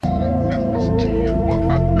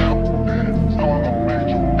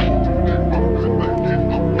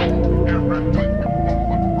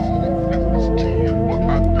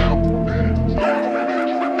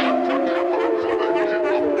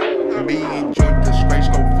joint disgrace,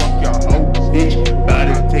 go fuck your hoe, bitch. About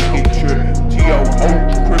to take a trip to your hoe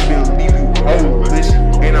crib and leave you homeless.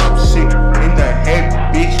 And I'm sick in the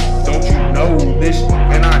head, bitch. Don't you know this?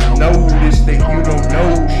 And I know this, that you don't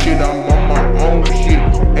know shit. I'm on my own shit,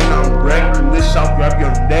 and I'm reckless. I'll grab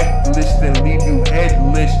your necklace and leave you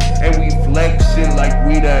headless. And we flexing like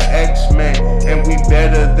we the X-Men, and we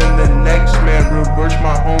better than the next man. Reverse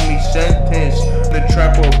my homie sentence, the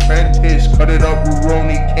trap apprentice. Cut it up with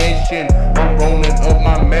Ronnie Kenshin. I'm rolling up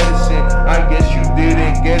my medicine. I guess you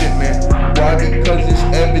didn't get it, man. Why? Because it's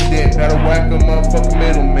evident. Gotta whack a motherfucking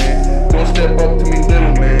middleman. Don't step up to me,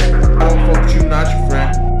 little man. I don't fuck with you, not your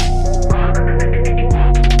friend.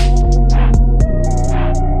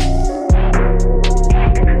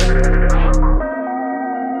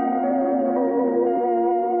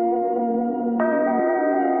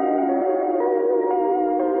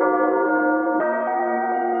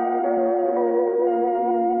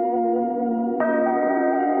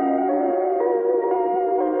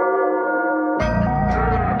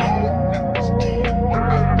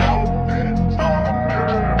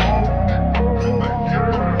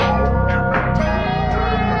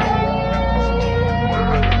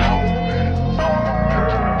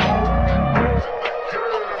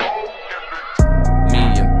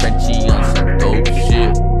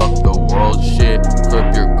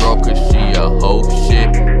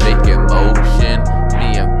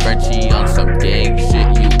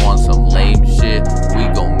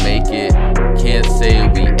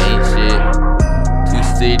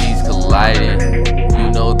 Cities colliding,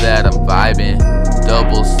 you know that I'm vibing.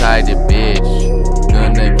 Double-sided bitch,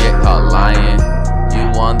 gonna get caught lying.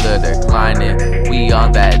 You on the declining, we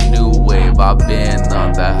on that new wave. I've been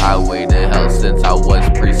on the highway to hell since I was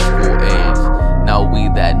preschool age. Now we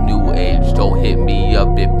that new age, don't hit me up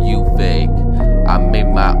if you fake. I made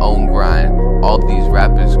my own grind, all these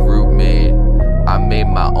rappers group made. I made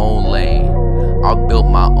my own lane, I built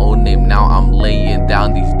my own name. Now I'm laying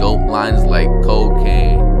down these dope lines like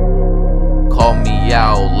cocaine. Call me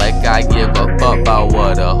out like I give a fuck about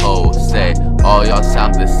what a hoe say. All y'all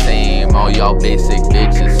sound the same, all y'all basic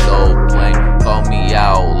bitches so plain. Call me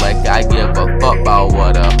out like I give a fuck about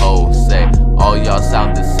what a hoe say. All y'all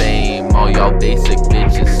sound the same, all y'all basic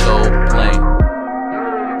bitches so plain.